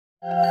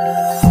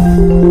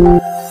Hi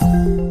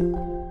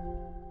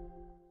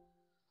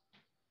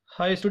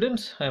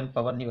students, I am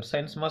Pawan, your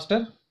science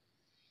master.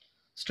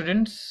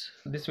 Students,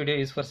 this video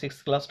is for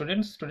 6th class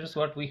students. Students,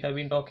 what we have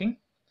been talking,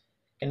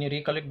 can you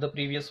recollect the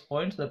previous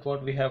points that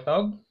what we have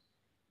talked?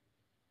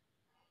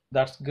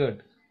 That's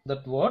good.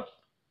 That what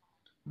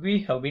we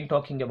have been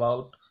talking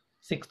about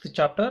 6th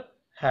chapter,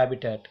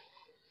 habitat,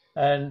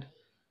 and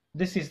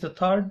this is the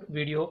third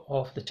video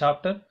of the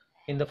chapter.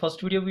 In the first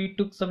video we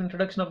took some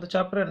introduction of the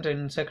chapter, and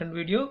in second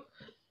video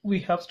we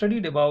have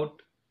studied about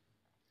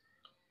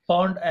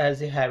pond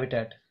as a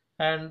habitat.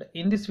 And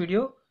in this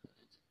video,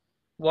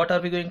 what are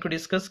we going to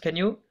discuss? Can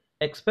you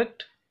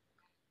expect?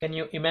 Can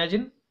you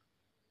imagine?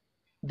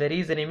 There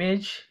is an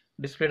image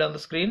displayed on the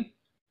screen.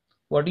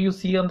 What do you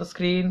see on the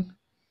screen?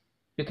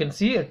 You can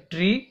see a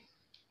tree,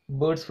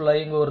 birds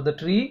flying over the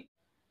tree,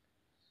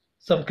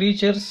 some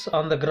creatures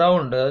on the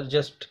ground,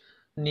 just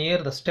near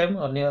the stem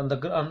or near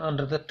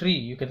under the tree.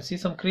 You can see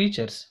some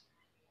creatures.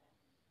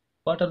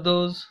 What are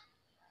those?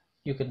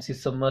 You can see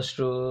some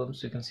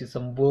mushrooms, you can see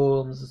some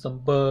worms, some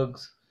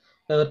bugs,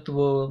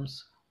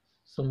 earthworms,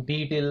 some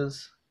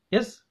beetles.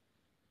 Yes?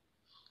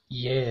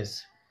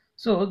 Yes.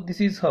 So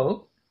this is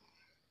how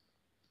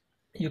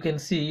you can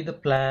see the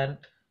plant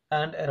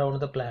and around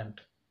the plant.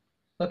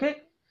 Okay?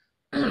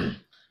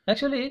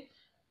 Actually,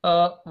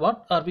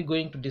 what are we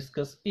going to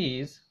discuss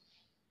is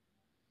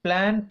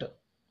plant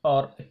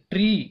or a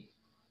tree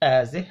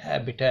as a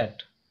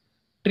habitat.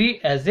 Tree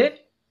as a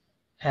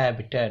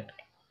habitat.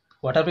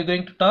 What are we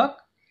going to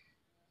talk?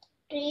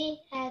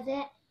 Tree as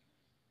a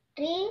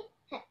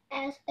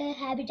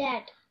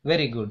habitat.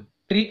 Very good.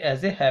 Tree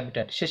as a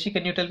habitat. Shashi,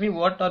 can you tell me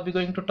what are we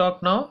going to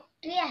talk now?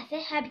 Tree as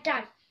a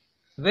habitat.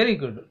 Very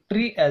good.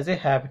 Tree as a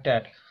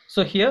habitat.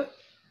 So here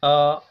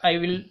I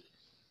will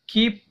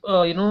keep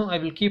I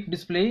will keep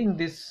displaying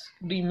this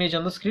image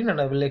on the screen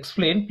and I will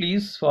explain.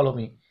 Please follow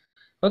me.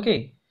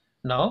 Okay.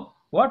 Now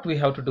what we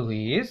have to do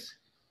is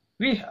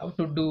we have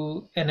to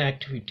do an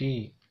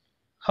activity.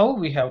 How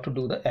we have to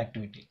do the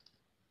activity?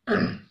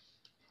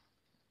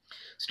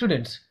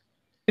 Students,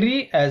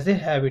 tree as a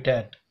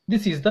habitat.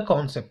 This is the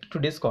concept,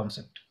 today's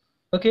concept.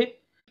 Okay,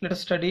 let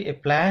us study a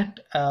plant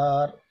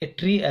or a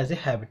tree as a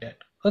habitat.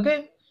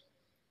 Okay,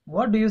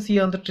 what do you see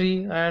on the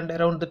tree and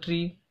around the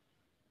tree?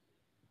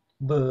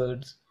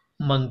 Birds,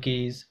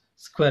 monkeys,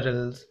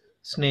 squirrels,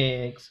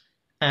 snakes,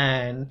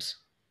 ants,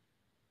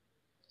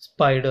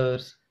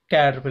 spiders,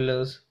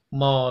 caterpillars,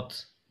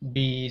 moths,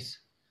 bees,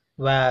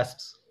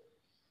 wasps,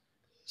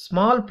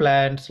 small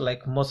plants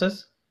like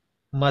mosses,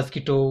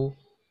 mosquito,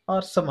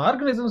 or some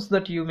organisms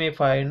that you may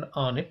find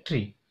on a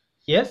tree.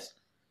 Yes,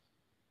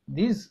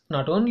 these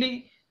not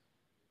only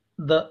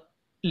the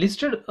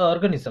listed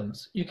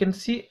organisms, you can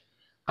see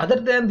other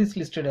than these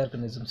listed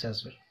organisms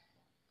as well,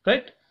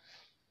 right?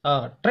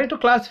 Try to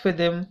classify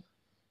them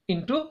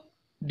into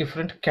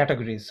different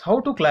categories. How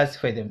to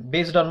classify them?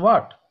 Based on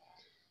what?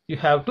 You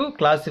have to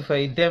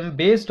classify them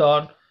based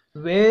on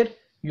where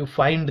you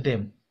find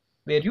them,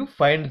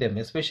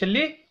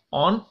 especially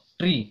on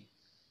tree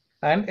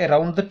and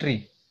around the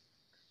tree.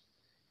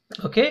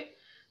 Okay,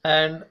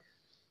 and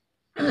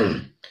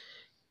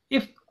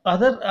if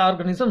other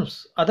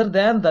organisms other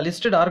than the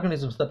listed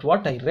organisms that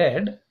what I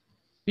read,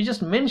 we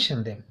just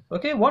mention them.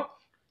 Okay, what?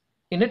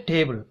 In a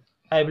table.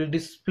 I will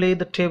display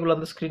the table on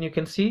the screen. You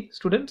can see,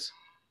 students,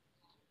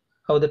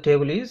 how the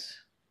table is.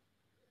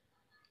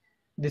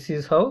 This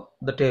is how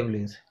the table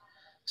is.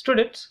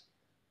 Students,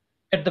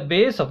 at the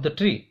base of the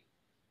tree,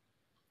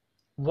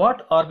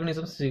 what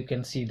organisms you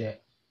can see there?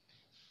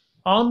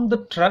 On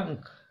the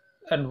trunk,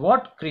 and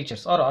what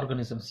creatures or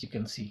organisms you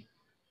can see?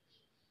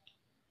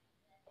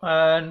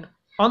 And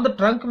on the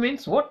trunk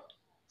means what?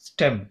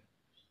 Stem.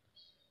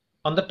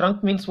 On the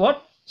trunk means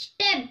what?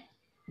 Stem.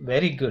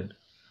 Very good.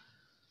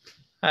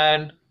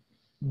 And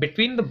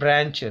between the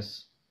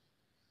branches,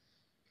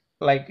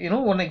 like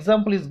one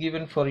example is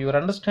given for your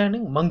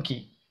understanding.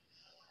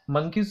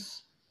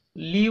 Monkeys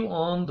live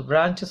on the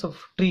branches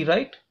of tree,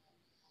 right?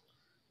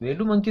 Where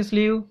do monkeys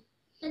live?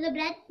 On the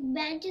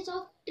branches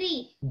of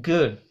tree.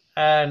 Good.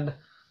 And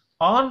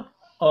on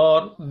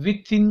or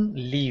within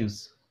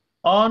leaves.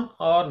 On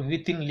or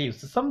within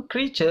leaves. Some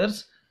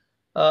creatures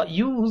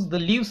use the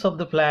leaves of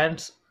the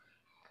plants.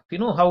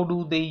 How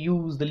do they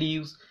use the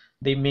leaves?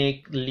 They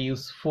make the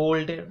leaves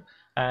folded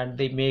and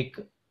they make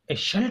a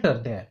shelter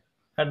there,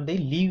 and they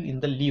live in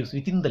the leaves,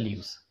 within the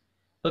leaves.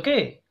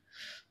 Okay,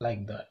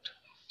 like that.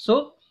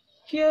 So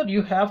here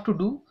you have to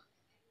do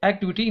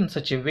activity in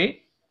such a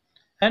way,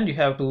 and you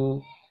have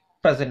to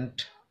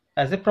present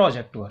as a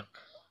project work.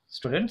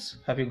 Students,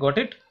 have you got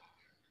it?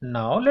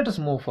 Now let us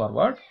move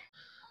forward.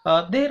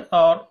 There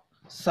are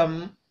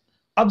some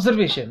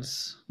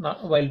observations. Now,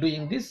 while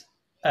doing this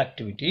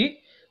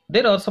activity,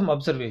 there are some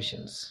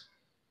observations.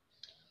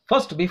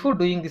 First, before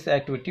doing this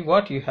activity,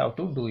 what you have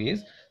to do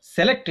is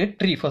select a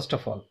tree first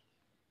of all.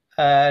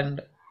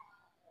 And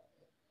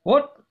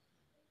what?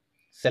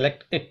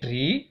 Select a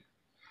tree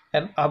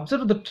and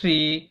observe the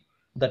tree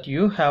that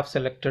you have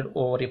selected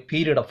over a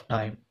period of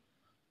time.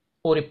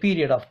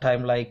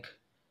 Like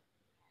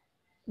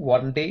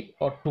 1 day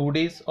or 2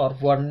 days or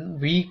 1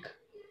 week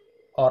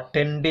or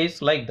 10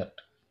 days, like that.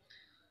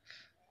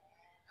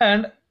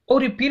 And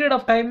over a period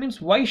of time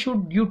means, why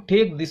should you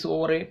take this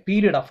over a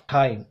period of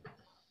time?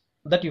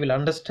 That you will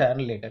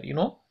understand later.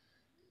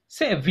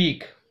 Say a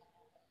week,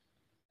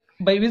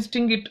 by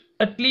visiting it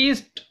at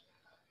least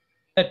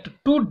at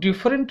 2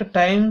 different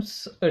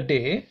times a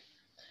day,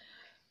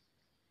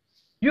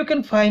 you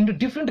can find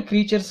different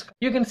creatures.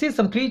 You can see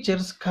some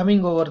creatures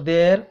coming over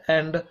there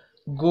and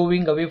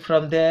going away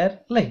from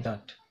there, like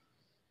that.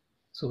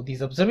 So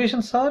these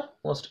observations are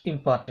most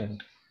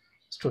important.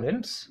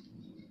 Students,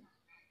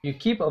 you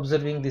keep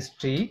observing this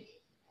tree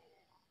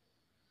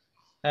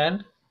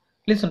and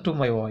listen to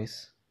my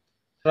voice,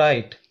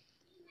 right?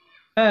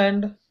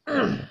 And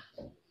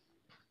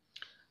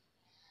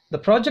the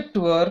project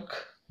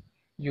work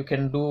you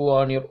can do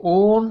on your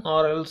own,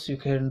 or else you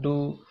can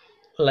do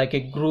like a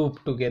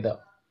group together.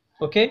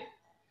 Okay,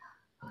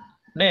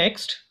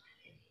 next,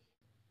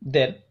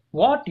 then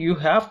what you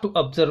have to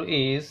observe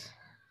is,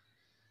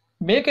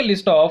 make a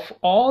list of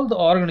all the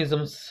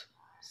organisms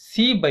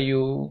seen by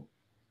you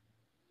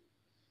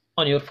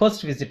on your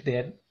first visit.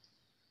 Then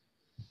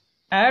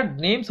add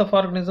names of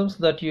organisms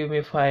that you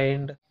may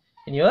find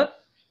in your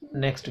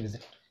next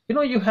visit.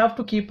 You have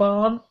to keep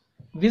on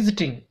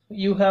visiting.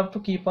 You have to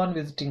keep on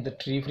visiting the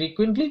tree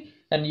frequently,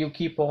 and you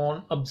keep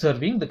on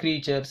observing the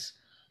creatures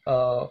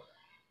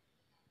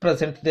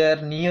present there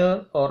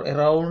near or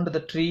around the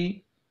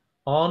tree,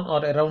 on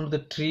or around the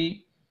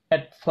tree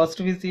at first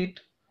visit,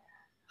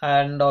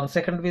 and on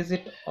second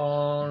visit,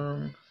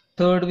 on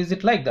third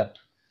visit, like that.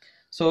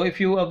 So if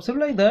you observe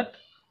like that,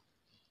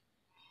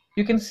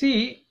 you can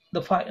see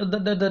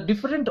the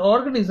different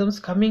organisms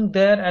coming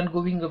there and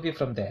going away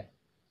from there.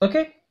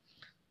 Okay,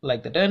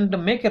 like that. And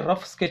make a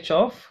rough sketch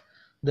of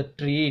the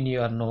tree in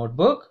your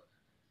notebook,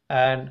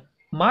 and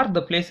mark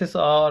the places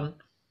on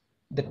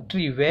the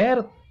tree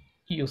where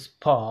you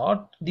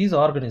spot these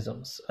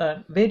organisms.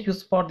 And where you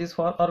spot these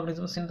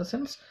organisms, in the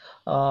sense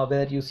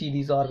where you see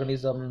these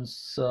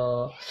organisms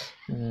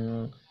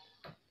on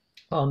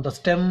the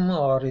stem,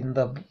 or in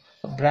the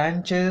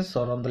branches,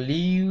 or on the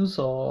leaves,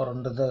 or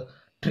under the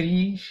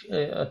tree,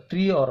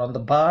 or on the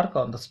bark,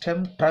 on the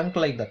stem, trunk,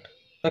 like that.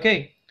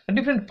 Okay,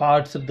 different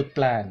parts of the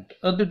plant,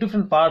 the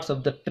different parts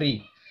of the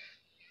tree.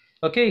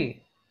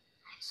 Okay,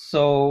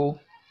 so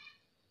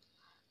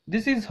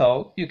this is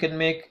how you can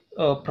make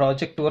a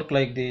project work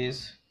like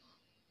this.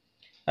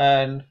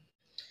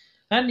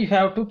 and you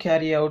have to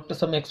carry out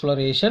some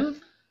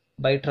exploration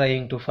by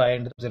trying to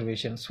find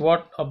observations.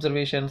 What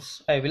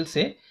observations I will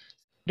say?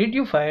 Did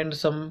you find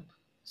some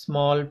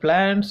small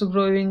plants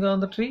growing on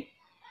the tree?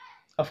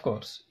 Of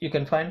course, you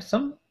can find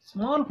some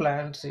small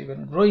plants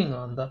even growing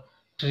on the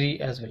tree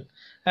as well.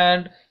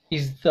 And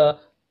is the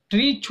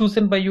tree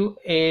chosen by you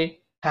a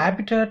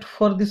habitat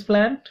for this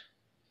plant?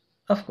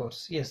 Of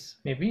course, yes,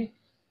 maybe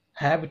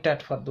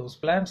habitat for those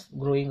plants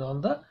growing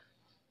on the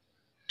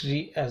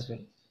tree as well.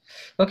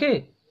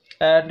 Okay,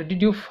 and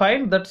did you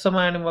find that some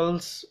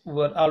animals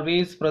were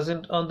always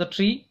present on the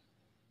tree?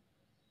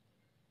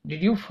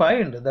 Did you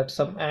find that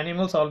some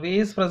animals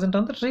always present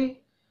on the tree?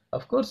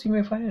 Of course, you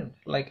may find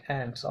like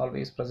ants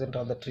always present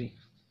on the tree.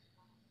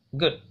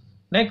 Good.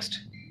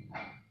 Next,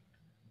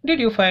 did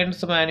you find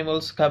some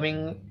animals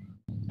coming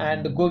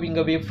and going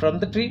away from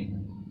the tree?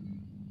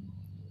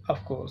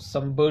 Of course,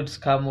 some birds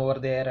come over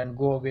there and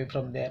go away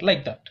from there,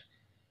 like that.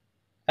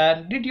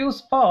 And did you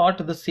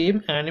spot the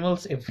same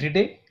animals every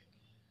day?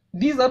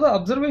 These are the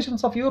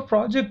observations of your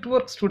project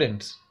work,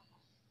 students.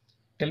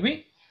 Tell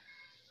me,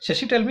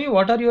 Shashi, tell me,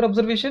 what are your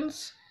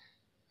observations?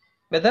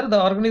 Whether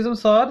the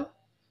organisms are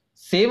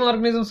same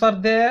organisms are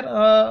there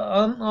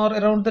on or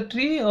around the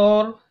tree,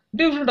 or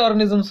different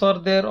organisms are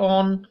there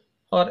on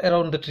or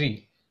around the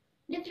tree.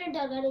 Different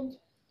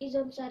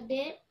organisms are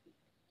there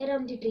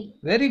around the tree.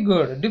 Very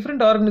good.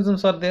 Different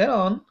organisms are there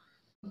on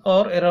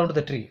or around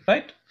the tree,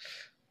 right?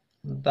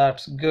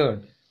 That's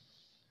good.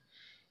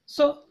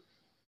 So,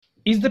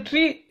 is the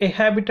tree a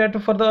habitat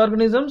for the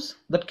organisms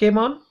that came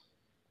on?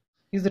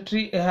 Is the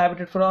tree a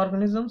habitat for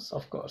organisms?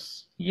 Of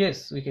course.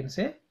 Yes, we can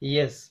say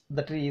yes,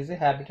 the tree is a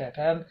habitat.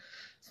 And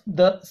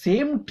the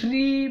same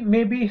tree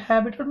may be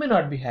habitat, may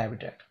not be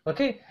habitat.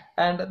 Okay,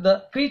 and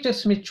the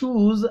creatures may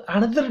choose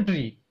another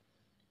tree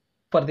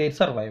for their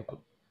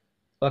survival.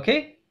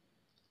 Okay,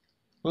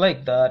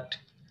 like that.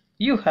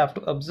 You have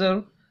to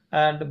observe,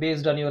 and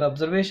based on your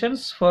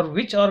observations, for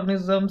which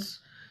organisms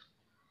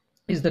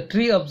is the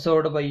tree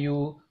observed by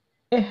you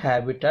a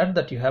habitat,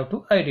 that you have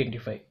to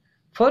identify.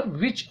 For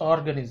which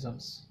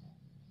organisms?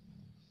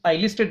 I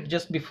listed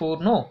just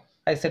before. No,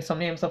 I said some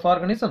names of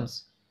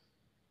organisms.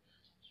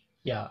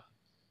 Yeah,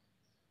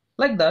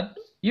 like that.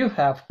 You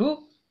have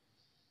to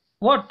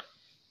what?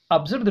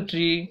 Observe the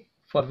tree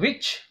for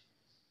which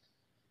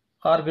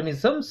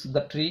organisms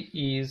the tree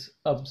is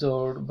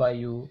observed by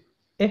you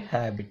a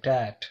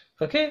habitat.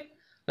 Okay,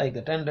 like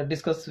that. And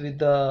discuss with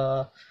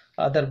the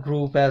other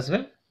group as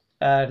well,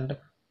 and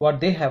what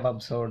they have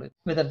observed,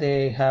 whether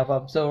they have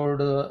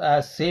observed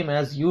as same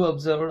as you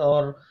observed,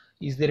 or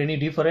is there any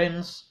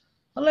difference,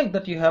 like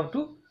that. You have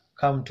to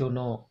come to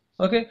know.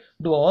 Okay,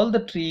 do all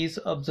the trees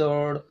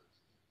observed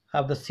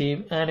have the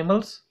same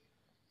animals?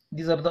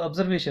 These are the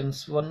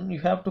observations. One, you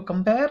have to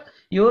compare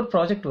your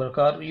project work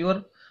or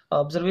your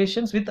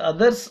observations with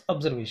others'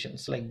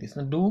 observations like this.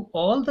 Now, do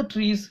all the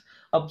trees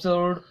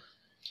observed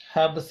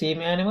have the same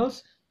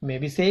animals?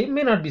 Maybe same,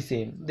 may not be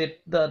same.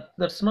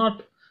 That's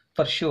not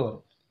for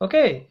sure.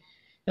 Okay.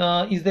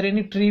 Is there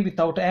any tree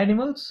without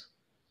animals?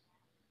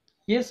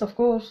 Yes, of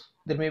course.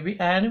 There may be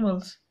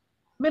animals,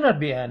 may not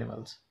be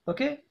animals.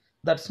 Okay.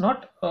 That's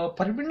not a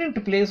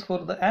permanent place for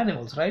the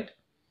animals, right?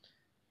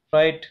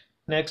 Right.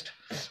 Next,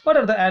 what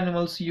are the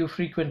animals you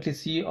frequently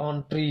see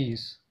on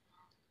trees?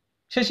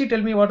 Shashi,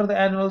 tell me, what are the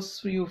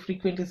animals you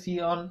frequently see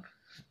on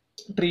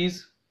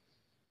trees?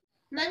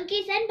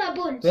 Monkeys and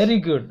baboons. Very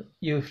good.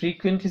 You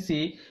frequently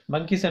see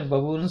monkeys and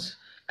baboons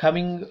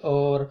coming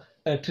over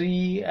a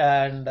tree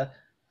and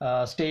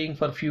staying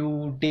for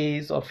few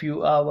days or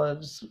few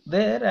hours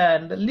there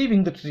and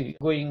leaving the tree,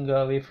 going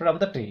away from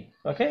the tree.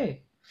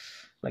 Okay,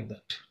 like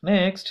that.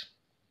 Next,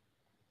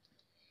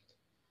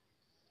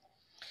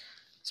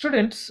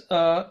 students,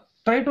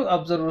 try to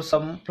observe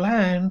some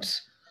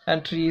plants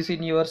and trees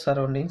in your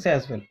surroundings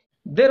as well.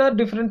 There are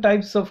different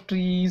types of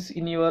trees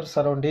in your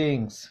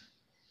surroundings.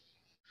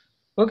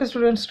 Okay,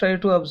 students, try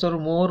to observe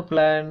more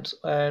plants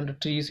and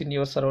trees in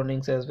your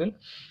surroundings as well.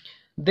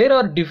 There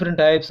are different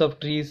types of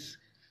trees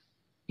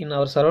in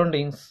our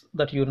surroundings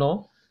that you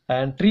know,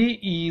 and tree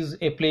is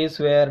a place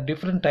where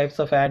different types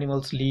of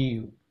animals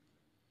live,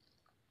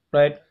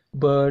 right?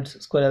 Birds,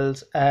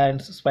 squirrels,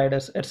 ants,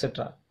 spiders,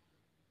 etc.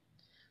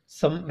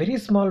 Some very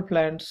small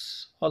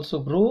plants also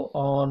grow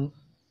on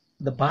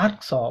the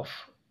barks of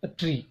a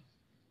tree.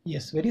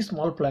 Yes, very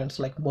small plants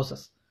like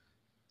mosses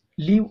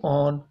live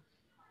on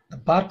the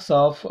barks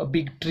of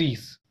big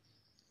trees.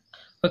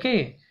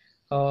 Okay,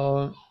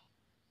 uh,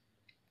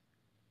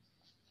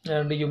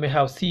 and you may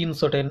have seen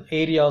certain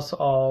areas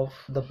of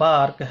the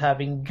bark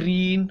having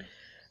green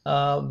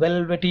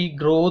velvety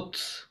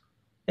growths,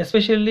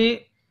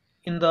 especially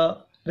in the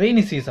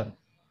rainy season.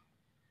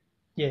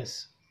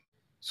 Yes,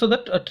 so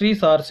that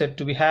trees are said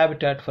to be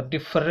habitat for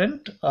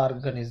different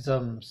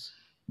organisms.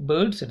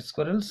 Birds and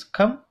squirrels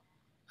come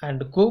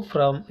and go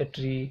from a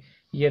tree,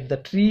 yet the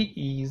tree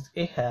is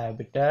a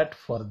habitat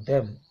for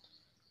them.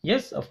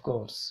 Yes, of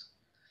course.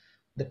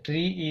 The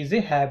tree is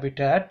a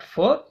habitat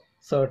for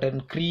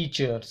certain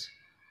creatures,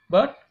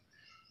 but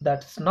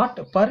that's not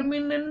a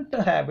permanent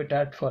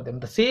habitat for them.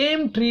 The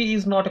same tree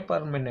is not a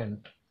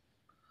permanent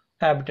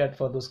habitat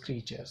for those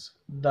creatures.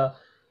 The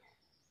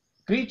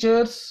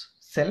creatures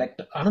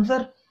select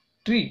another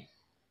tree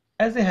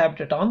as a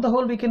habitat. On the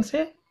whole, we can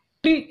say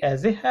tree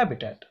as a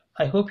habitat.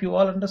 I hope you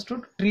all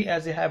understood tree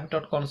as a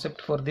habitat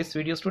concept for this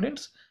video,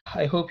 students.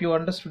 I hope you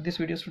understood this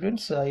video,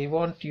 students. I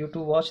want you to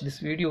watch this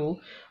video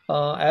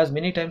as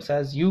many times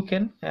as you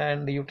can,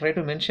 and you try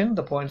to mention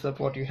the points that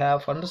what you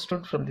have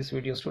understood from this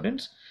video,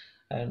 students.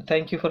 And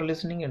thank you for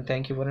listening, and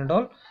thank you one and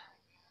all.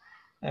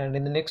 And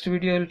in the next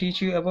video, I will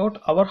teach you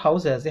about our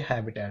house as a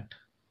habitat.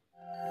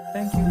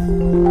 Thank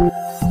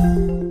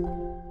you.